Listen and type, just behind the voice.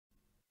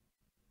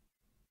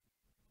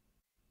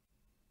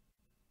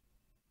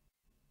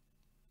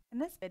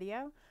this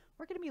video,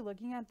 we're going to be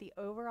looking at the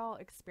overall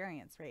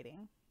experience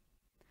rating.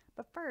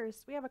 But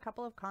first, we have a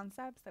couple of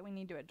concepts that we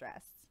need to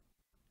address.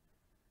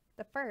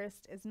 The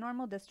first is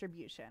normal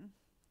distribution.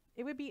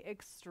 It would be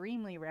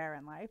extremely rare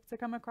in life to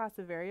come across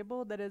a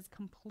variable that is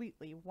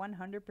completely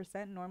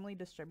 100% normally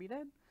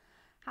distributed.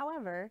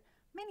 However,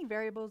 many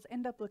variables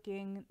end up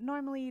looking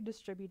normally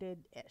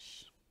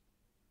distributed-ish.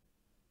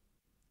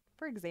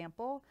 For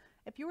example,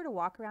 if you were to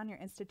walk around your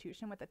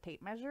institution with a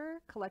tape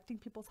measure, collecting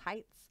people's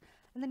heights,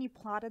 and then you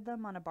plotted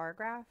them on a bar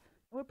graph,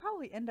 it would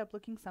probably end up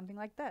looking something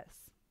like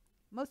this.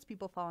 Most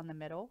people fall in the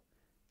middle.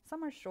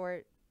 Some are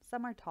short,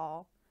 some are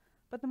tall,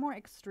 but the more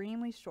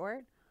extremely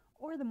short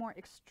or the more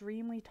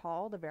extremely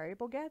tall the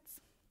variable gets,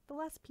 the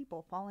less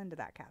people fall into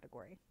that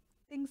category.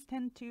 Things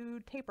tend to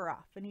taper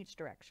off in each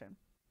direction.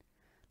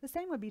 The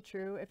same would be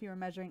true if you were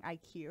measuring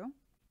IQ,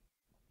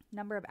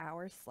 number of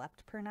hours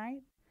slept per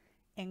night,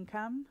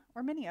 income,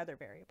 or many other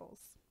variables.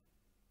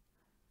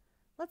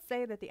 Let's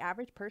say that the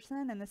average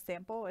person in this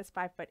sample is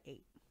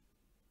 5'8".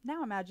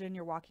 Now imagine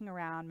you're walking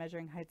around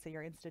measuring heights at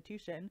your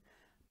institution,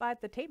 but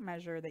the tape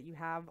measure that you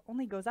have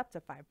only goes up to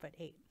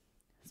 5'8".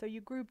 So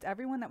you grouped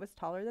everyone that was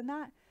taller than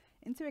that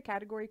into a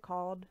category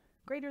called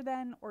greater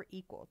than or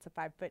equal to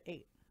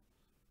 5'8".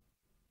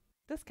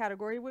 This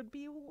category would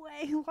be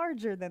way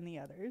larger than the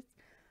others.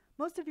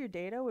 Most of your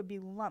data would be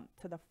lumped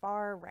to the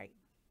far right.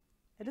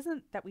 It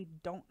isn't that we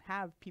don't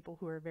have people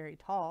who are very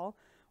tall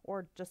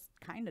or just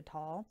kind of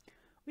tall.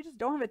 We just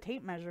don't have a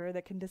tape measure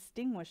that can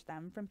distinguish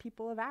them from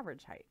people of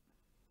average height.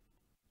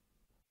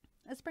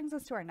 This brings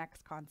us to our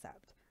next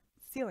concept,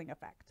 ceiling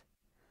effect.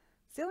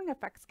 Ceiling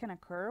effects can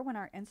occur when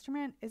our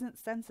instrument isn't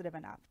sensitive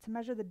enough to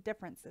measure the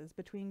differences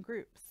between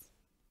groups.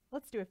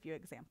 Let's do a few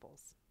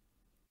examples.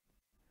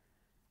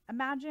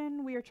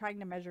 Imagine we are trying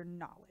to measure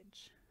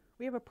knowledge.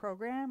 We have a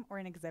program or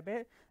an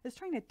exhibit that's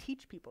trying to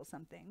teach people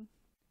something.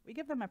 We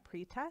give them a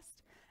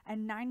pretest,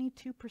 and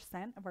 92%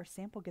 of our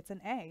sample gets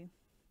an A.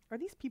 Are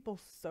these people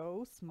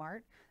so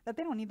smart that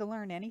they don't need to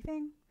learn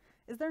anything?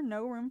 Is there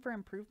no room for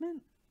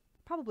improvement?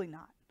 Probably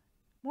not.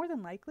 More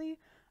than likely,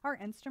 our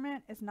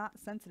instrument is not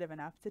sensitive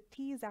enough to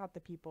tease out the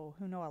people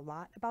who know a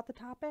lot about the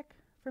topic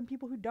from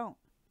people who don't.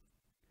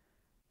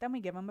 Then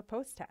we give them a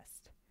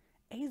post-test.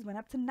 A's went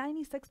up to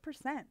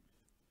 96%.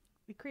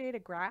 We create a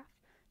graph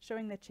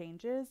showing the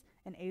changes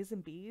in A's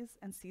and B's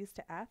and C's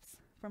to F's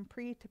from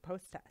pre to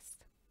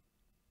post-test.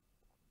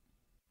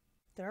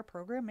 Did our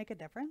program make a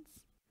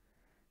difference?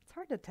 It's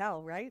hard to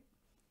tell, right?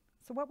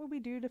 So what would we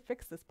do to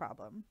fix this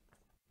problem?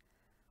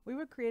 We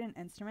would create an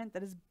instrument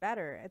that is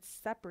better at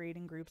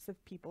separating groups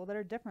of people that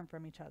are different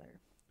from each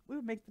other. We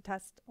would make the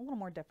test a little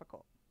more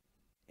difficult.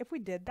 If we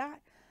did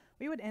that,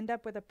 we would end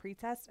up with a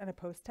pretest and a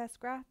post-test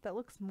graph that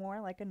looks more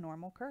like a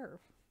normal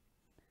curve.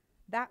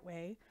 That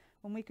way,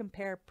 when we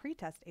compare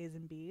pretest A's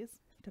and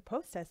B's to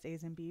post-test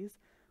A's and B's,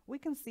 we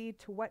can see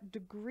to what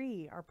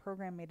degree our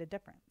program made a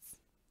difference.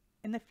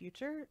 In the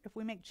future, if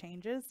we make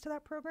changes to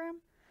that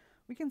program,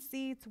 we can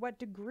see to what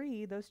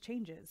degree those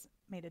changes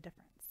made a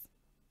difference.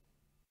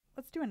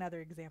 Let's do another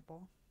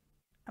example.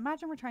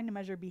 Imagine we're trying to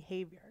measure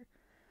behavior.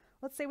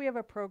 Let's say we have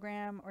a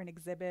program or an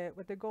exhibit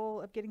with the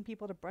goal of getting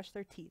people to brush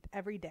their teeth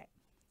every day.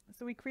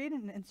 So we create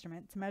an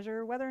instrument to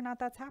measure whether or not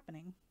that's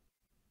happening.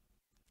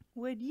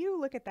 Would you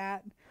look at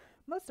that?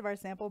 Most of our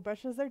sample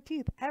brushes their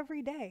teeth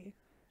every day.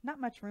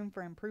 Not much room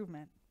for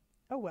improvement.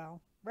 Oh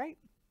well, right?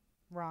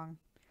 Wrong.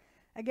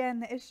 Again,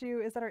 the issue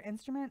is that our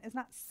instrument is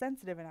not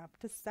sensitive enough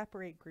to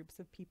separate groups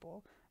of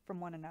people from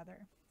one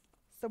another.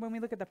 So when we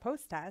look at the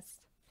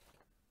post-test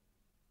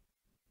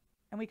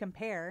and we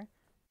compare,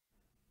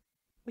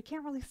 we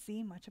can't really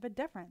see much of a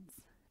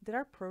difference. Did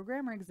our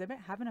program or exhibit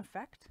have an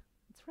effect?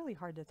 It's really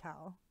hard to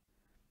tell.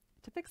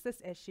 To fix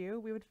this issue,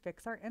 we would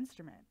fix our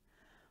instrument.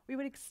 We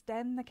would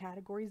extend the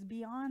categories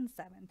beyond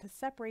 7 to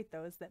separate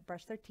those that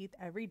brush their teeth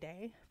every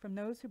day from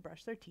those who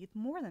brush their teeth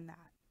more than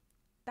that.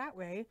 That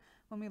way,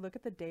 when we look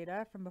at the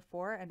data from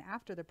before and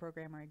after the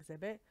program or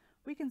exhibit,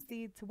 we can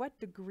see to what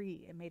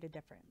degree it made a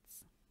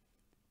difference.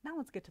 Now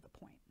let's get to the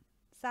point.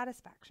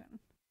 Satisfaction.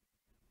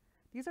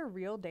 These are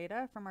real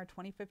data from our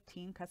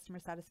 2015 customer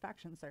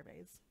satisfaction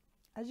surveys.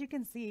 As you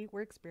can see,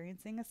 we're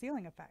experiencing a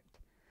ceiling effect.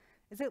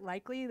 Is it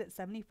likely that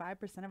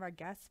 75% of our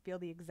guests feel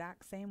the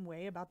exact same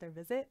way about their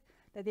visit,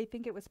 that they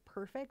think it was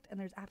perfect and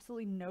there's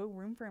absolutely no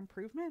room for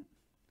improvement?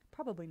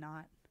 Probably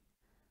not.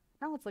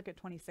 Now let's look at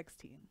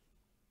 2016.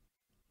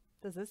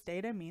 Does this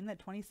data mean that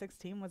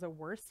 2016 was a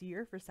worse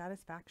year for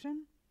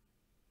satisfaction?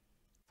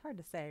 It's hard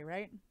to say,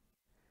 right?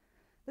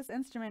 This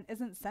instrument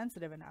isn't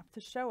sensitive enough to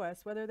show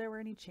us whether there were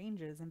any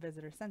changes in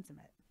visitor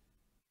sentiment.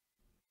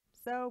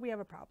 So we have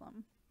a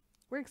problem.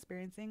 We're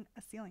experiencing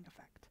a ceiling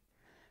effect.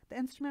 The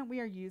instrument we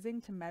are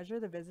using to measure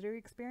the visitor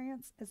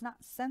experience is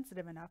not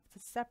sensitive enough to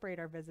separate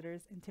our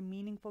visitors into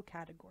meaningful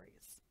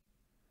categories.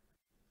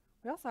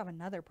 We also have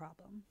another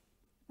problem.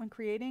 When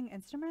creating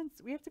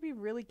instruments, we have to be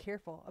really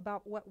careful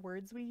about what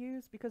words we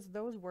use because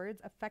those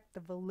words affect the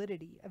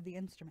validity of the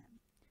instrument.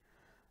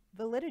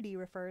 Validity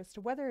refers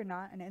to whether or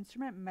not an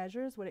instrument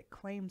measures what it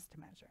claims to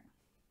measure.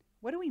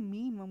 What do we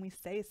mean when we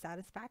say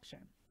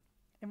satisfaction?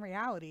 In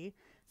reality,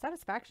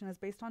 satisfaction is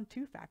based on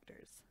two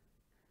factors: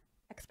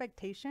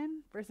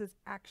 expectation versus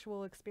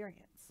actual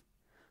experience.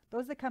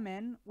 Those that come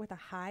in with a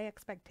high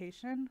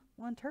expectation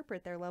will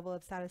interpret their level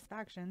of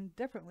satisfaction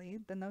differently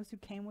than those who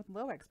came with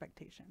low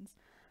expectations.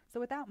 So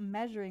without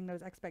measuring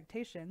those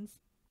expectations,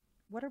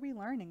 what are we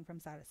learning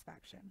from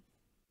satisfaction?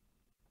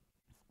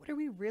 What are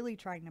we really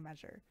trying to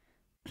measure?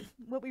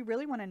 What we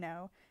really want to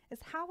know is,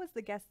 how was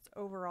the guest's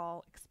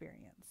overall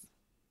experience?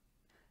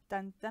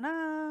 Dun dun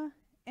dun!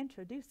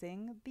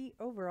 Introducing the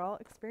overall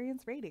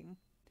experience rating.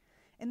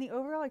 In the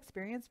overall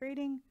experience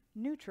rating,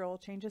 neutral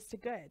changes to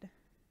good,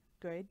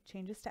 good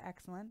changes to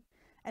excellent,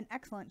 and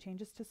excellent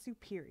changes to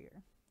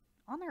superior.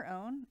 On their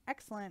own,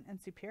 excellent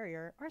and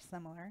superior are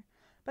similar,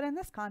 but in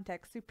this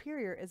context,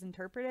 superior is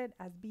interpreted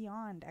as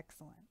beyond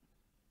excellent.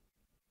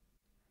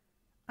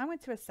 I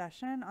went to a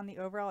session on the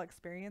overall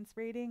experience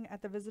rating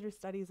at the Visitor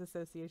Studies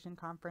Association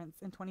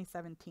conference in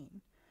 2017.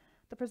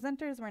 The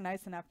presenters were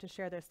nice enough to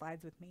share their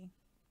slides with me.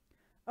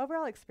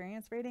 Overall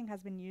experience rating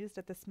has been used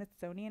at the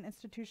Smithsonian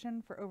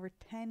Institution for over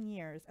 10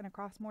 years and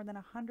across more than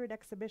 100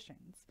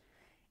 exhibitions.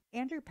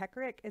 Andrew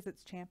Pekarik is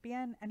its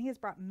champion, and he has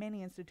brought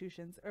many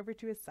institutions over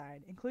to his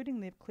side, including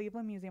the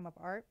Cleveland Museum of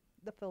Art,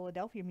 the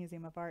Philadelphia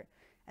Museum of Art,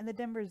 and the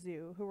Denver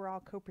Zoo, who were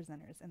all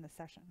co-presenters in the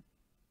session.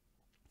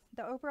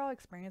 The overall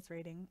experience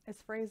rating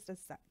is phrased as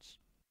such: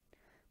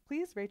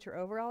 please rate your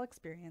overall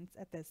experience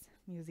at this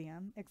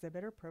museum,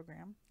 exhibit, or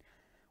program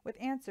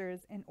with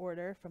answers in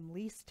order from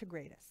least to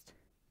greatest: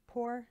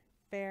 poor,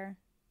 fair,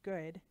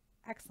 good,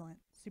 excellent,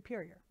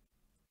 superior.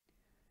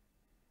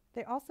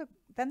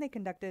 They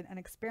conducted an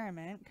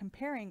experiment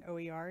comparing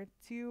OER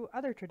to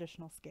other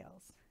traditional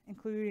scales,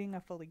 including a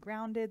fully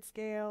grounded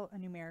scale, a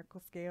numerical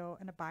scale,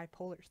 and a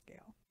bipolar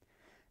scale.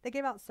 They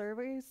gave out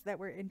surveys that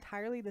were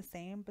entirely the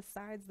same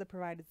besides the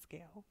provided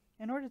scale,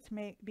 in order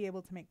to be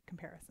able to make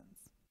comparisons.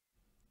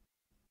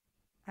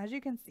 As you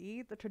can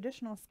see, the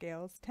traditional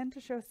scales tend to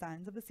show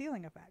signs of the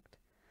ceiling effect.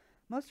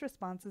 Most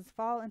responses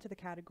fall into the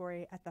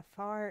category at the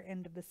far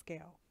end of the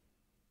scale.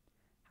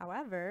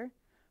 However,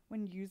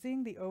 when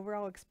using the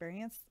overall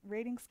experience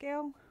rating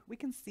scale, we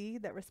can see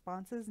that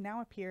responses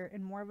now appear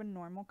in more of a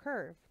normal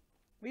curve.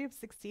 We have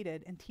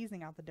succeeded in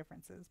teasing out the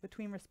differences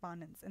between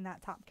respondents in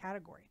that top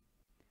category.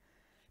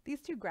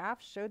 These two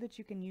graphs show that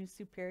you can use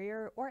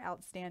superior or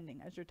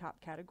outstanding as your top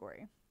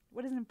category.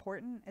 What is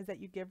important is that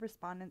you give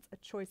respondents a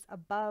choice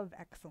above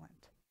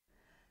excellent.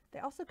 They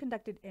also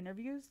conducted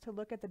interviews to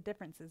look at the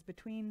differences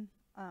between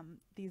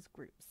these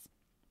groups.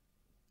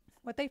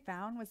 What they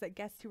found was that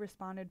guests who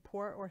responded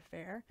poor or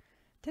fair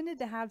tended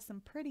to have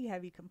some pretty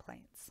heavy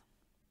complaints.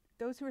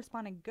 Those who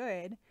responded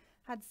good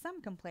had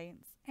some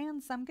complaints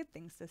and some good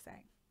things to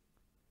say.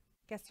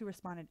 Guests who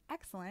responded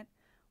excellent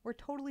were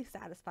totally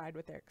satisfied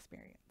with their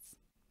experience.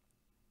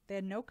 They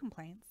had no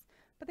complaints,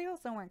 but they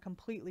also weren't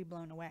completely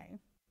blown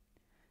away.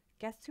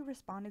 Guests who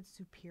responded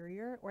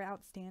superior or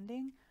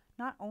outstanding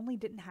not only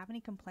didn't have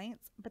any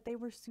complaints, but they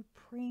were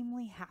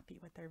supremely happy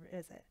with their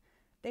visit.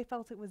 They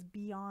felt it was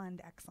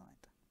beyond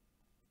excellent.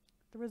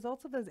 The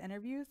results of those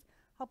interviews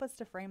help us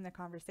to frame the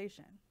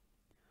conversation.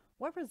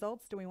 What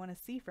results do we want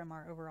to see from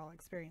our overall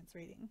experience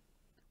rating?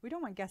 We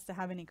don't want guests to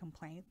have any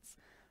complaints,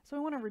 so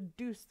we want to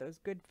reduce those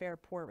good, fair,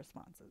 poor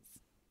responses.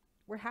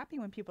 We're happy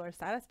when people are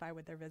satisfied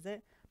with their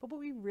visit, but what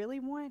we really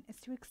want is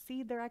to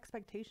exceed their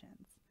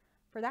expectations.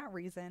 For that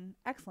reason,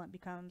 excellent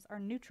becomes our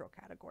neutral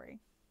category.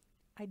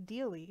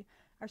 Ideally,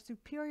 our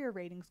superior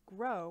ratings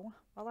grow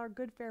while our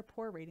good, fair,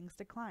 poor ratings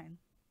decline.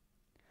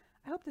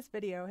 I hope this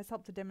video has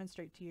helped to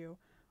demonstrate to you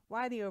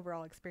why the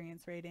overall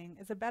experience rating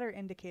is a better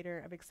indicator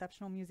of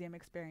exceptional museum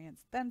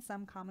experience than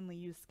some commonly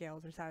used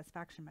scales or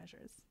satisfaction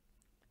measures.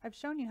 I've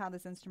shown you how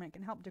this instrument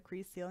can help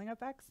decrease ceiling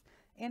effects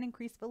and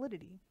increase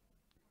validity.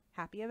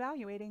 Happy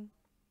evaluating!